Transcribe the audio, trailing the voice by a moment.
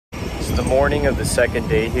the morning of the second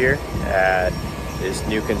day here at this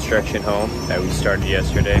new construction home that we started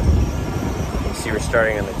yesterday. You can see we're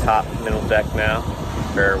starting on the top middle deck now,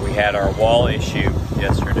 where we had our wall issue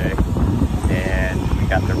yesterday, and we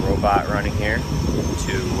got the robot running here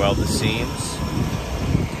to weld the seams.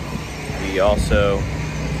 We also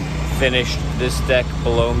finished this deck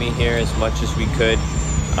below me here as much as we could.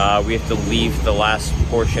 We have to leave the last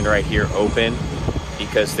portion right here open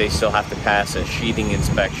because they still have to pass a sheathing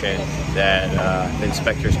inspection that the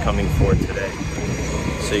inspector's coming for today.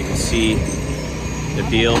 So you can see the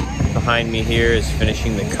deal behind me here is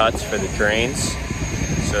finishing the cuts for the drains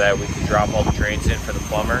so that we can drop all the drains in for the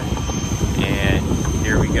plumber. And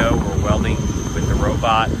here we go, we're welding with the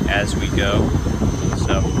robot as we go.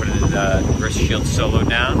 So we put the wrist shield solo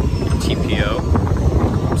down,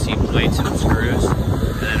 TPO, seam plates and screws,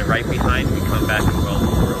 and then right behind we come back and weld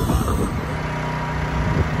with the robot.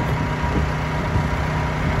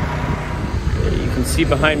 You can see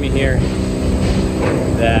behind me here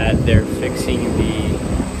that they're fixing the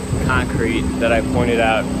concrete that I pointed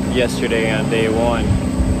out yesterday on day one,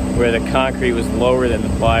 where the concrete was lower than the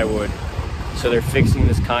plywood. So they're fixing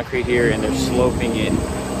this concrete here and they're sloping it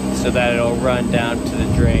so that it'll run down to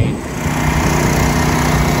the drain.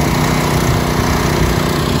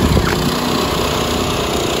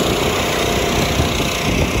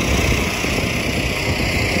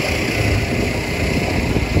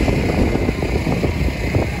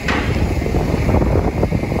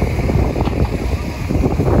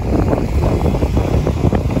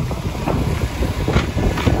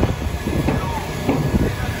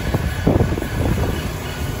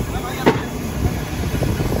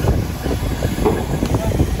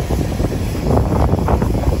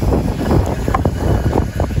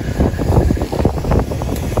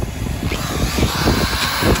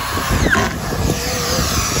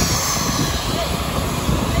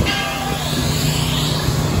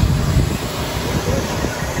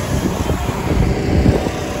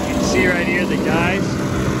 The guys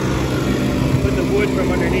put the wood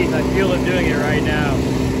from underneath. I feel them doing it right now,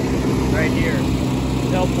 right here, to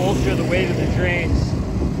help bolster the weight of the drains.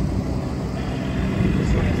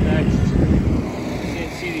 This one is next. You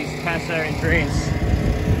can see these cast iron drains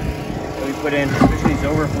that we put in, especially these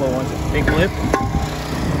overflow ones with big lip.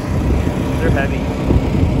 They're heavy.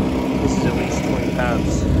 This is at least 20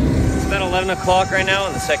 pounds. It's about 11 o'clock right now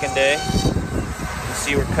on the second day. You can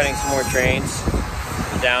see we're cutting some more drains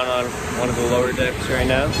down on one of the lower decks right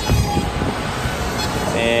now.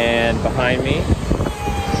 And behind me,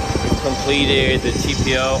 we completed the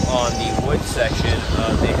TPO on the wood section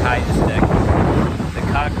of the highest deck. The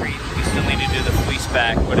concrete, we still need to do the fleece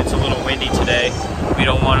back, but it's a little windy today. We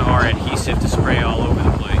don't want our adhesive to spray all over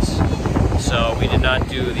the place. So we did not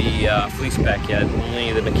do the fleece back yet,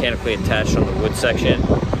 only the mechanically attached on the wood section.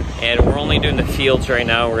 And we're only doing the fields right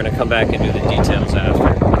now. We're gonna come back and do the details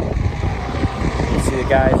after. The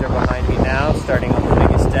guys are behind me now, starting on the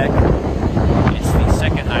biggest deck. It's the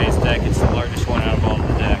second highest deck. It's the largest one out of all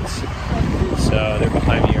the decks. So they're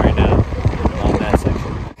behind me right now on that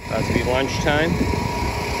section. About to be lunchtime.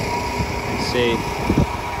 Let's see.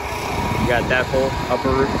 We got that whole upper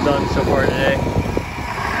roof done so far today.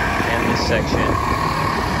 And this section.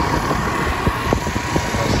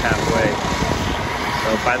 Almost halfway.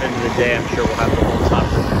 So by the end of the day, I'm sure we'll have the whole top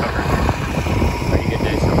roof covered. Pretty good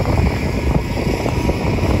day so far.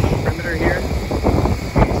 Here,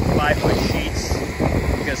 5-foot sheets,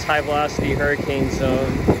 because high velocity hurricane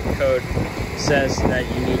zone code says that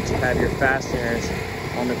you need to have your fasteners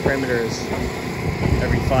on the perimeters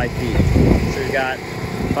every 5 feet. So we've got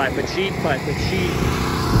 5-foot sheet, 5-foot sheet.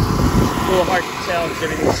 It's a little hard to tell because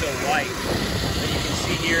everything's so light. But you can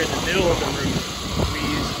see here in the middle of the roof, we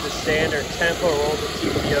use the standard tempo roll of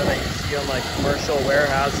TPO that you see on like commercial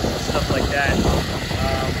warehouses and stuff like that.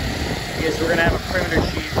 Because we're gonna have a perimeter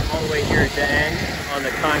sheet all the way here at the end on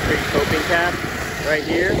the concrete coping cap right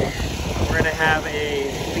here. We're gonna have a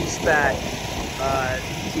fleece back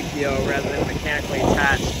TPO rather than mechanically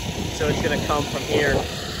attached. So it's gonna come from here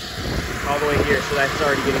all the way here. So that's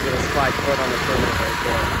already gonna give us 5 foot on the perimeter right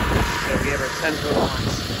there. So we have our 10-foot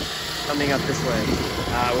ones coming up this way,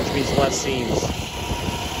 which means less seams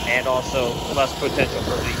and also less potential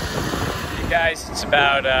for leaks. Hey guys, it's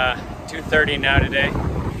about 2:30 now today.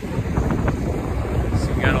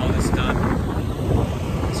 Got all this done.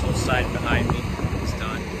 This whole side behind me is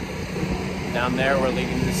done. Down there, we're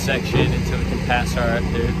leaving this section until we can pass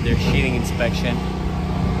their sheathing inspection.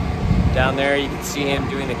 Down there, you can see him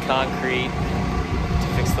doing the concrete to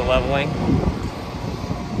fix the leveling.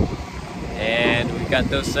 And we've got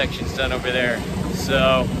those sections done over there.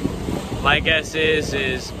 So My guess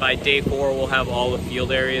is by day 4 we'll have all the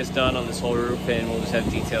field areas done on this whole roof, and we'll just have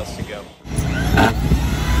details to go.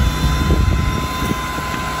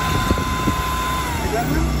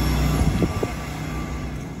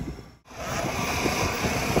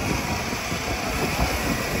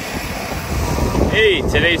 Hey,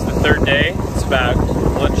 today's the 3rd day. It's about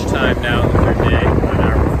lunchtime now, the 3rd day, 1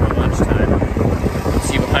 hour before lunchtime. You can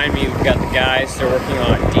see behind me we've got the guys, they're working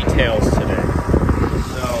on details today.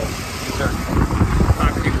 So these are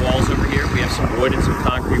concrete walls over here. We have some wood and some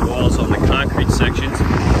concrete walls on the concrete sections.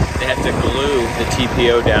 They have to glue the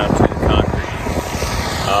TPO down to the concrete.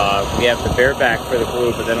 We have the bareback for the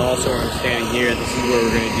glue, but then also when I'm standing here, this is where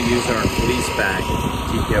we're going to use our fleece bag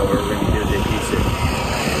TPO, where we're going to do the adhesive.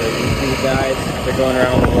 So you can see the guys, they're going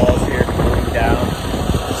around the walls here, gluing down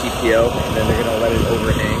the TPO, and then they're going to let it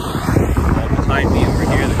overhang. Behind me over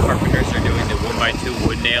here, the carpenters are doing the 1x2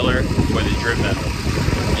 wood nailer for the drip metal.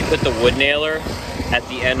 You put the wood nailer at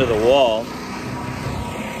the end of the wall.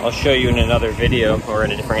 I'll show you in another video or in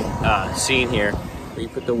a different scene here. But you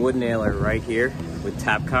put the wood nailer right here with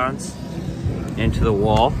tap cons into the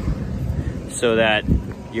wall so that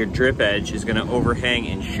your drip edge is going to overhang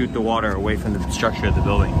and shoot the water away from the structure of the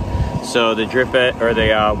building. So the drip edge, or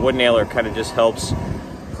the wood nailer, kind of just helps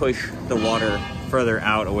push the water further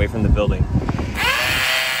out away from the building.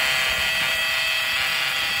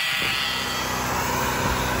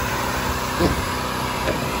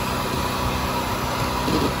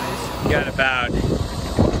 We got about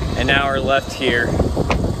an hour left here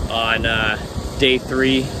on day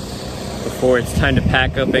 3 before it's time to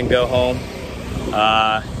pack up and go home.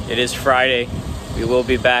 It is Friday. We will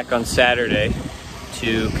be back on Saturday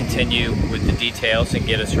to continue with the details and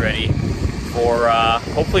get us ready for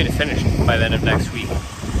hopefully to finish by the end of next week.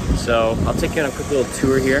 So I'll take you on a quick little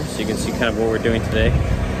tour here so you can see kind of what we're doing today.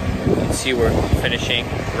 You can see we're finishing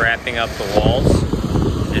wrapping up the walls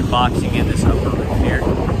and boxing in this upper roof here.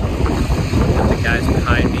 Got the guys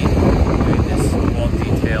behind me doing this wall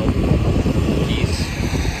detail piece.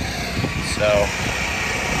 So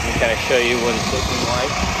let me kind of show you what it's looking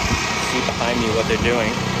like. See behind me what they're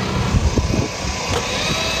doing.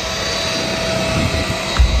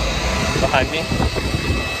 Behind me,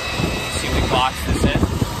 see we boxed this in, the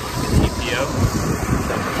TPO,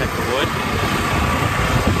 to protect the wood.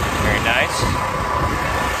 Very nice.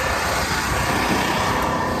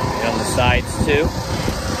 And on the sides too,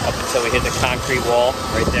 up until we hit the concrete wall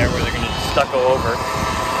right there where they're going to stucco over.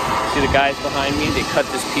 See the guys behind me, they cut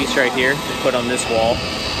this piece right here to put on this wall.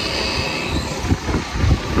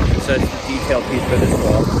 So it's the detail piece for this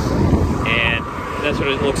wall. And that's what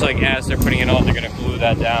it looks like as they're putting it on. They're going to glue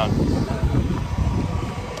that down.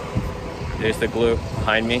 There's the glue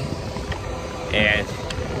behind me. And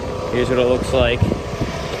here's what it looks like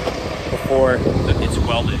before it's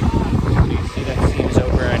welded. So you see that seam's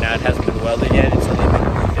over and now it hasn't been welded yet. It's only been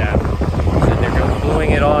glued down. So they're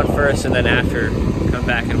gluing it on first, and then after, come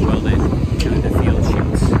back and weld it to the field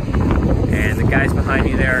sheets. And the guys behind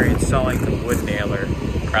me there are installing the wood nailer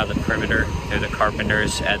around the perimeter. They're the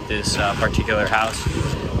carpenters at this particular house.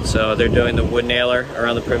 So they're doing the wood nailer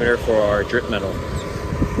around the perimeter for our drip metal.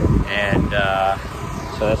 And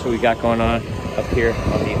so that's what we got going on up here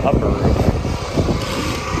on the upper roof.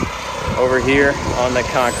 Over here on the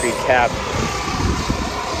concrete cap,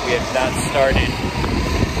 we have not started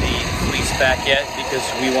the fleece back yet because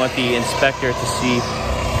we want the inspector to see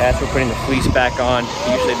as we're putting the fleece back on.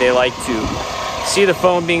 Usually they like to see the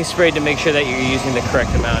foam being sprayed to make sure that you're using the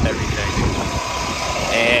correct amount and everything.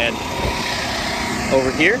 And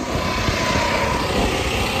over here,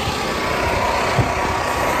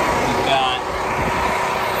 we've got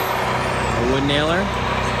a wood nailer,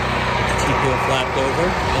 TPO flapped over,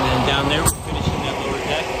 and then down there we're finishing that lower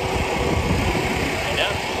deck right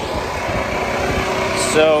now.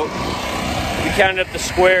 So we counted up the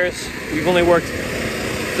squares. We've only worked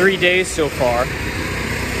 3 days so far,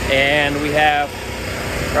 and we have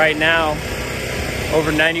right now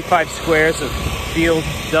over 95 squares of field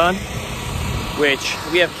done, which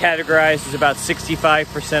we have categorized as about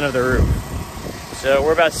 65% of the roof. So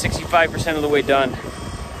we're about 65% of the way done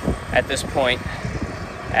at this point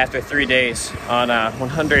after 3 days on a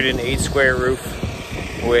 108 square roof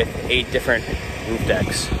with 8 different roof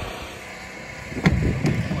decks.